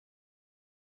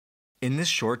In this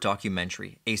short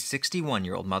documentary, a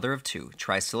 61-year-old mother of two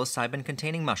tries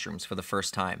psilocybin-containing mushrooms for the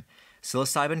first time.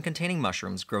 Psilocybin-containing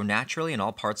mushrooms grow naturally in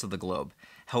all parts of the globe.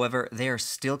 However, they are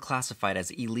still classified as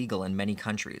illegal in many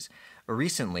countries.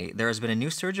 Recently, there has been a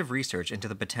new surge of research into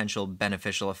the potential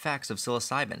beneficial effects of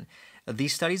psilocybin.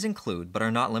 These studies include, but are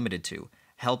not limited to,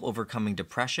 help overcoming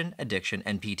depression, addiction,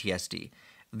 and PTSD.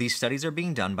 These studies are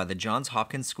being done by the Johns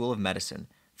Hopkins School of Medicine.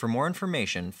 For more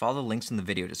information, follow the links in the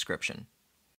video description.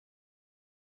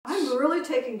 I'm really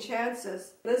taking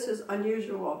chances. This is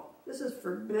unusual. This is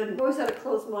forbidden. I've always had a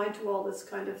closed mind to all this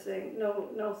kind of thing.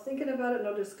 No thinking about it,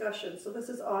 no discussion. So this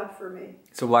is odd for me.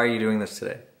 So why are you doing this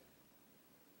today?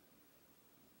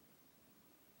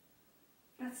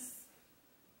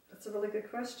 That's a really good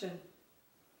question.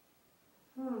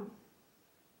 Going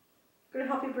to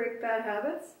help you break bad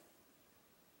habits?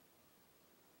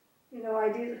 You know,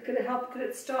 could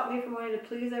it stop me from wanting to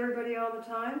please everybody all the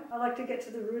time? I like to get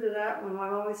to the root of that one.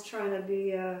 I'm always trying to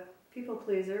be a people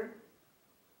pleaser.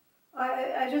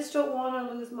 I just don't want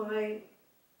to lose my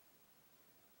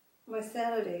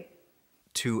sanity.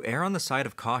 To err on the side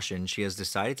of caution, she has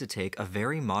decided to take a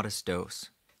very modest dose.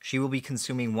 She will be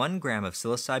consuming 1 gram of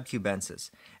psilocybe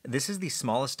cubensis. This is the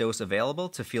smallest dose available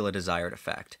to feel a desired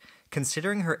effect.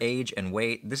 Considering her age and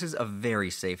weight, this is a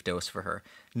very safe dose for her.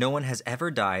 No one has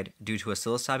ever died due to a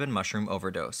psilocybin mushroom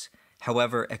overdose.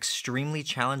 However, extremely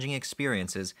challenging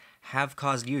experiences have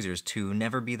caused users to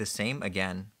never be the same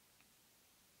again.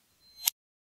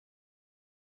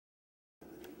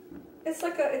 It's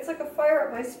like a fire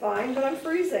up my spine, but I'm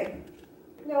freezing.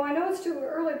 No, I know it's too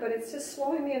early, but it's just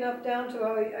slowing me enough down to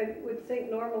how I would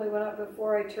think normally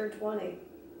before I turned 20.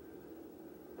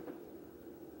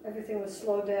 Everything was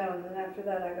slowed down, and after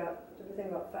that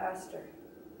everything got faster.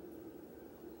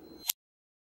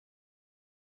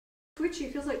 Twitchy,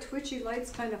 feels like twitchy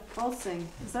lights kind of pulsing.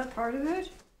 Is that part of it?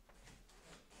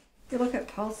 You look at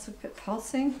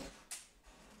pulsing.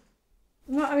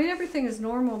 No, I mean everything is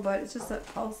normal, but it's just that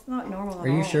pulse, not normal at all. Are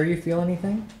you sure you feel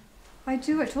anything? I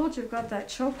do. I told you I've got that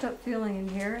choked up feeling in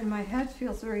here, and my head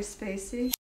feels very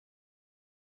spacey.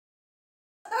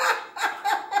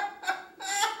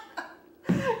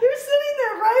 You're sitting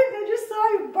there, right? I just saw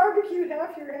you barbecued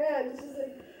half your head.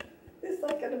 It's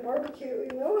like at a barbecue,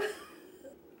 you know?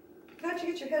 How'd you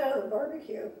get your head out of the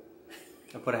barbecue?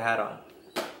 I put a hat on.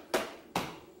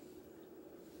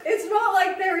 It's not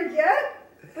like there yet,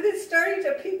 but it's starting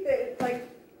to peak.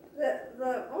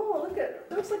 Oh, look at,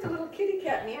 looks like a little kitty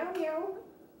cat. Meow, meow.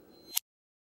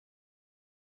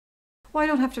 Well, I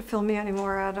don't have to film me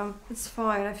anymore, Adam. It's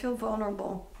fine. I feel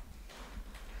vulnerable.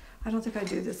 I don't think I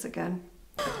do this again.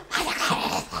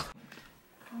 Oh,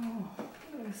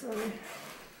 I'm sorry.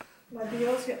 My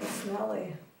BO's getting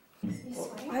smelly.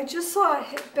 I just saw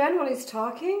Ben when he's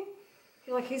talking.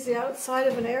 Like he's the outside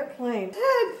of an airplane. His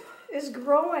head is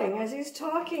growing as he's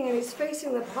talking and he's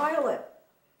facing the pilot.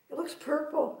 It looks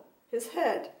purple, his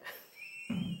head.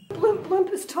 Blimp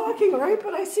is talking, right?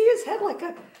 But I see his head like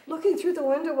looking through the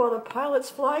window while the pilot's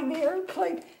flying the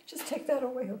airplane. Just take that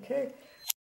away, okay?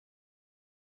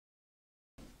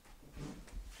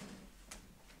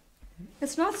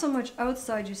 It's not so much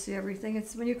outside you see everything,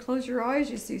 it's when you close your eyes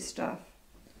you see stuff.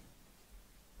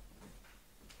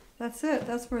 That's it.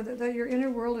 That's where your inner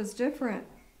world is different.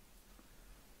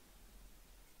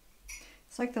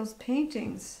 It's like those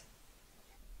paintings.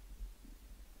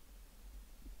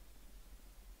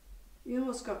 You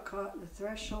almost got caught in the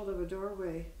threshold of a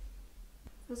doorway.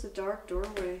 It was a dark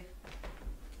doorway.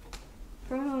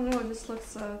 But I don't know, it just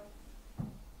looks...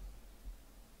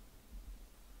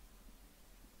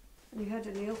 You had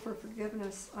to kneel for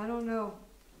forgiveness. I don't know.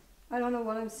 I don't know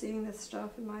what I'm seeing this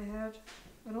stuff in my head.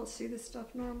 I don't see this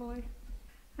stuff normally.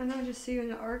 And I just see you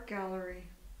in an art gallery.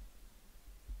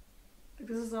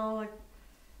 This is all like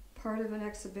part of an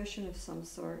exhibition of some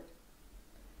sort.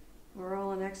 We're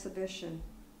all an exhibition.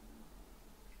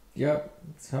 Yep,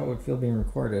 that's how it would feel being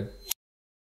recorded.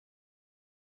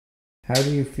 How do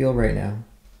you feel right now?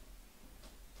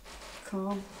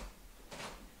 Calm.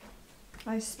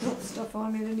 I spilled stuff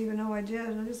on me I didn't even know I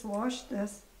did. I just washed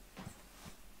this.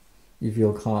 You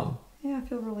feel calm? Yeah, I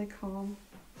feel really calm.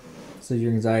 So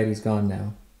your anxiety's gone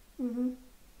now? Mm-hmm.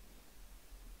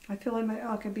 I feel like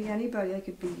I could be anybody. I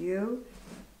could be you.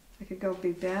 I could go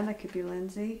be Ben. I could be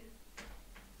Lindsay.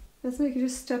 Doesn't it? You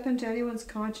just step into anyone's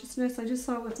consciousness. I just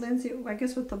saw it with Lindsay, I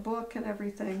guess with the book and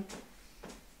everything.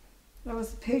 The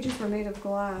pages were made of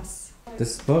glass.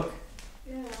 This book?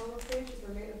 Yeah, all the pages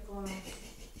were made of glass.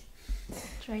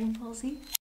 Dragon Ball Z?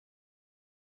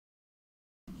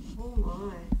 Oh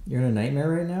my. You're in a nightmare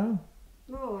right now?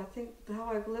 No, I think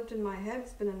how I've lived in my head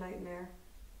has been a nightmare.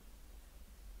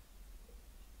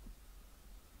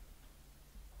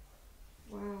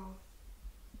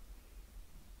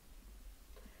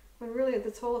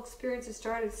 this whole experience, I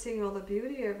started seeing all the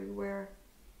beauty everywhere.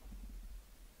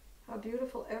 How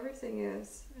beautiful everything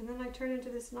is. And then I turned into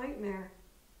this nightmare.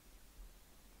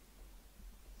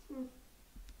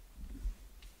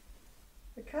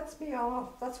 It cuts me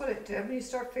off. That's what it did. When you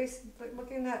start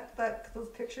looking at those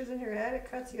pictures in your head,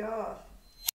 it cuts you off.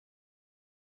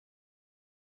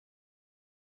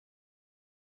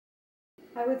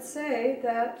 I would say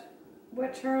that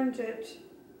what turned it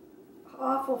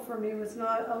awful for me was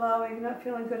not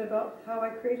feeling good about how I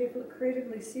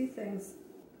creatively see things.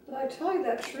 But I tell you,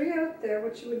 that tree out there,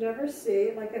 which you would never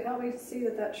see, like it helped me to see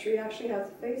that that tree actually has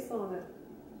a face on it.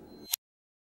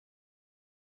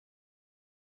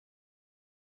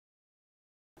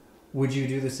 Would you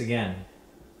do this again?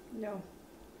 No.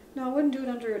 No, I wouldn't do it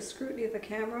under scrutiny of the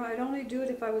camera. I'd only do it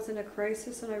if I was in a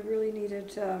crisis and I really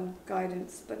needed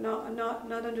guidance, but not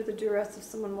under the duress of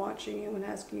someone watching you and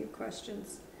asking you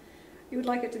questions. You would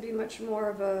like it to be much more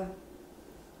of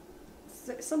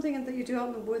something that you do out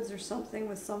in the woods or something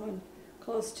with someone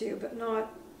close to you, but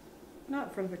not in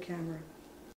front of a camera.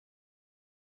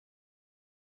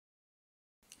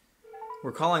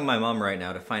 We're calling my mom right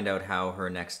now to find out how her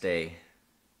next day.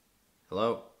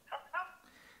 Hello?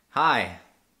 Hi.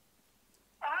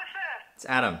 Who's this? It's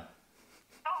Adam. Oh,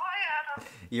 hi, Adam.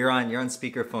 You're on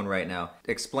speakerphone right now.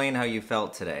 Explain how you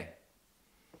felt today.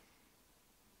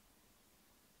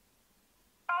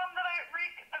 That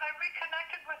I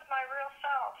reconnected with my real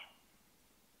self.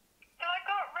 That I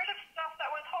got rid of stuff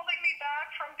that was holding me back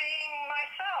from being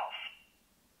myself.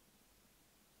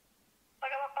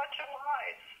 Like a bunch of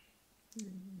lies.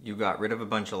 You got rid of a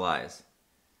bunch of lies.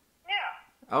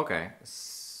 Yeah. Okay.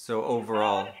 So I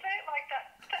overall... don't want to say it like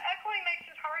that. The echoing makes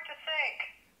it hard to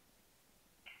think.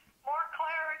 More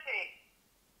clarity.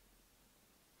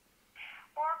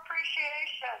 More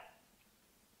appreciation.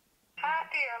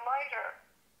 Happier, lighter.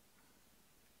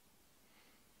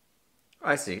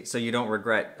 I see. So you don't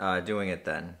regret doing it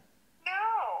then?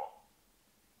 No.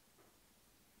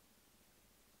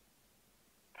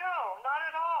 No, not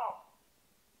at all.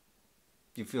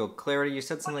 You feel clarity? You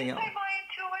said something else. My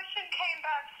intuition came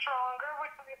back stronger,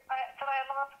 that I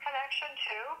lost connection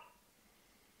to.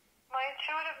 My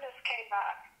intuitiveness came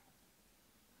back.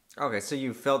 Okay, so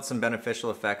you felt some beneficial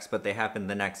effects, but they happened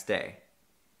the next day.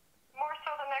 More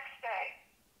so the next day.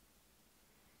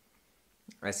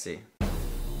 I see.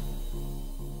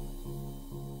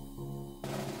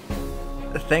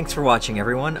 Thanks for watching,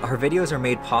 everyone. Our videos are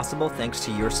made possible thanks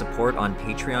to your support on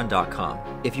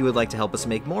patreon.com. If you would like to help us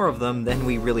make more of them, then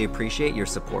we really appreciate your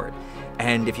support.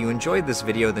 And if you enjoyed this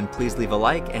video, then please leave a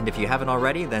like, and if you haven't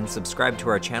already, then subscribe to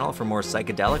our channel for more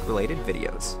psychedelic-related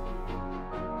videos.